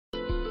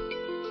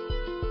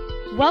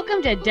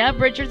Welcome to Dub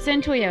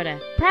Richardson Toyota,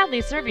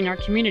 proudly serving our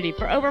community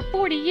for over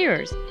 40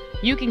 years.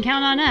 You can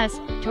count on us.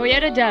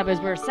 Toyota Dub is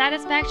where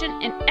satisfaction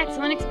and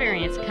excellent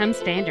experience come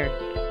standard.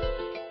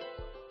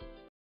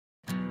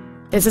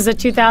 This is a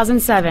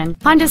 2007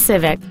 Honda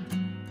Civic.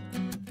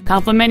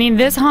 Complementing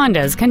this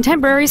Honda's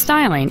contemporary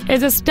styling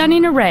is a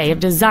stunning array of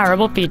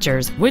desirable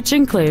features, which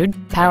include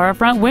power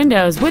front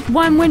windows with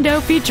one window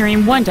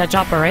featuring one-touch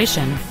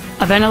operation,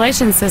 a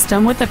ventilation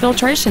system with a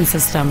filtration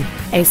system,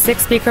 a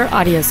 6-speaker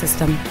audio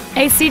system,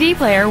 a CD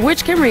player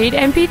which can read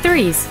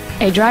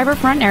MP3s, a driver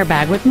front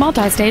airbag with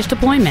multi-stage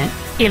deployment,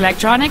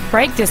 electronic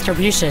brake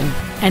distribution,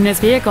 and this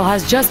vehicle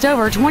has just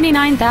over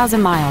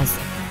 29,000 miles.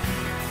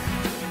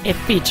 It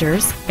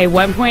features a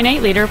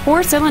 1.8-liter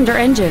 4-cylinder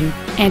engine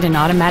and an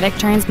automatic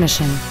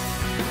transmission.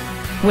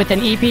 With an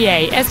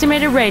EPA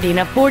estimated rating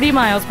of 40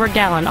 miles per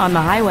gallon on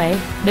the highway,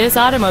 this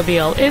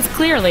automobile is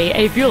clearly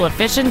a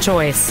fuel-efficient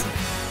choice.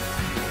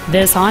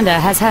 This Honda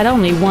has had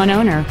only one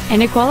owner,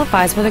 and it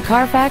qualifies for the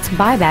Carfax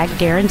buyback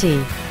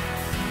guarantee.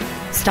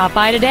 Stop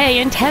by today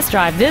and test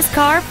drive this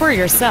car for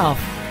yourself.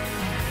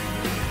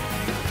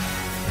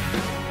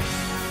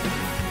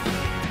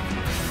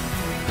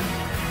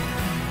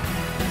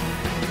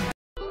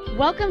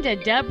 Welcome to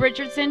Dub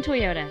Richardson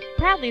Toyota,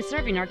 proudly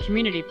serving our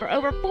community for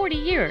over 40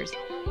 years.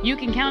 You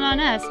can count on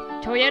us.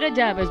 Toyota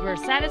Dub is where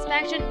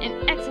satisfaction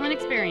and excellent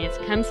experience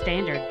come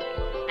standard.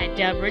 At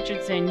Dub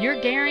Richardson,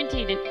 you're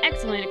guaranteed an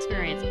excellent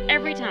experience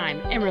every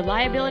time, and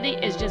reliability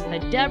is just the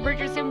Dub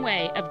Richardson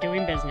way of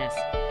doing business.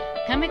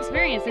 Come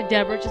experience the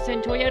Dub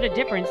Richardson Toyota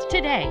difference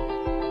today.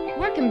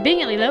 We're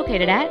conveniently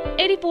located at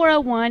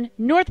 8401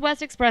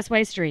 Northwest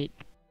Expressway Street.